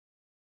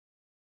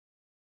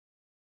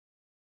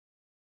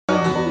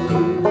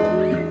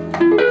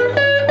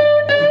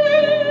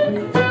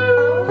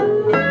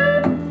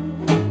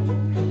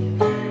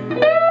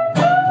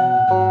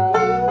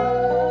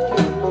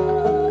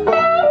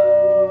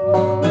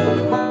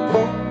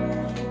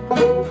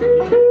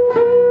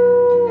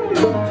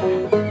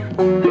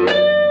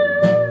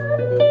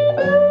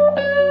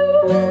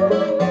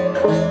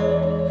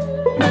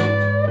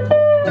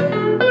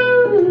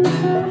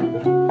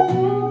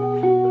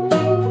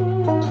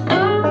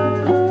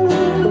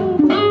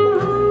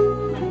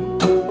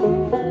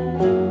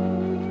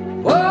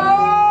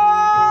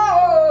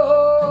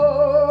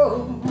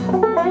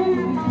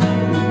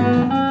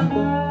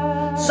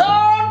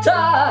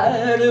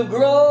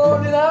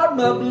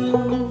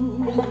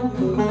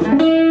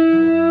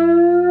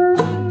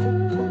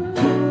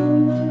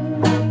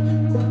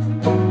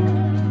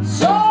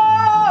So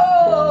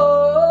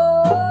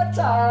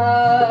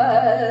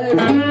tired,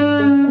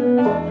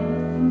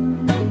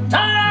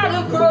 tired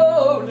of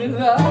growing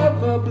up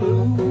my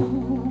blues.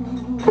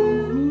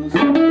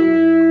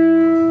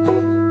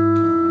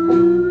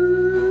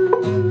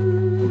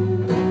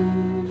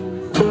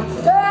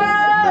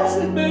 That's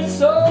been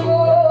so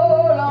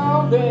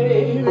long,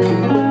 baby,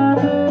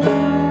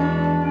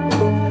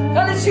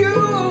 and it's you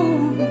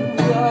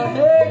I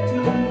hate to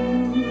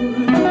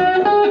lose.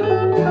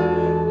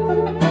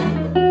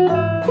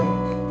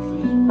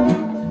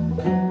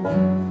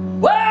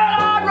 Well,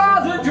 I'd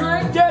rather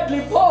drink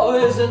deadly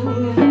poison,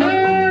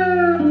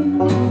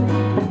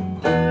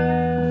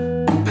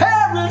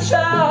 perish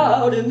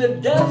out in the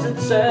desert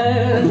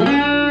sand.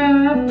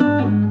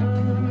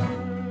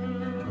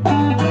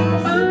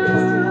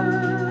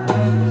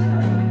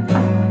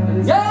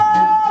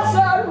 Yes,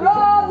 I'd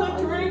rather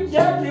drink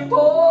deadly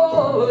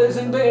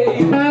poison,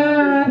 babe,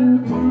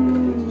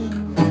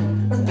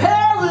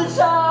 perish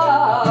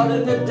out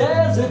in the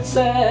desert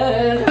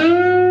sand.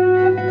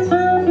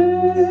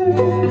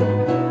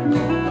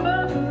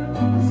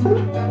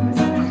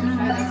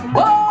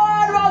 Oh,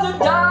 I'd rather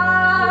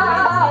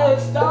die of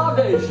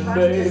starvation,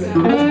 baby,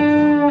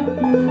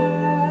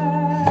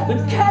 than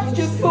catch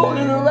you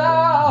fooling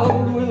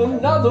around with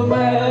another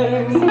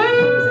man.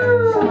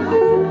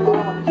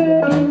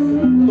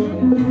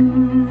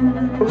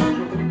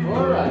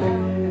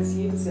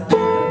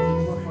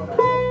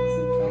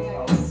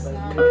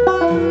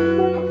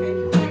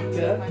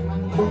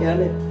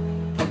 Gerne.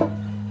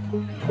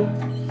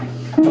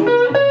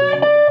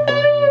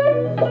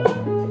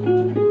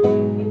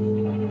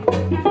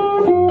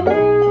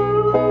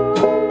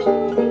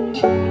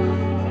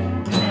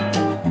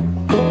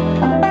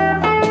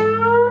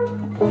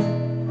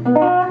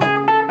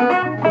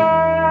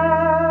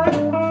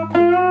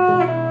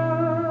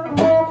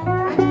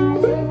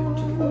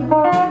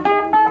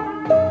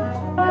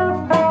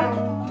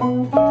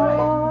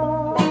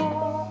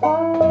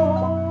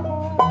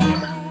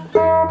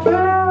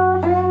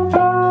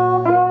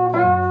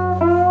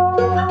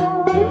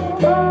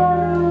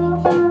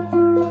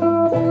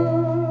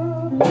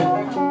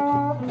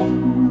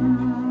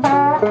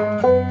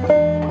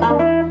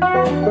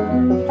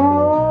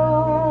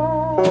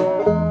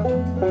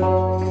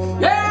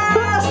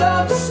 Yes,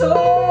 I'm so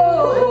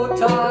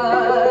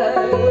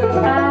tired,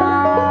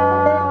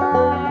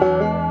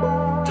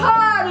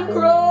 tired of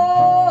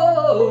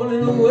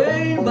crawling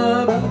away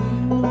my blues.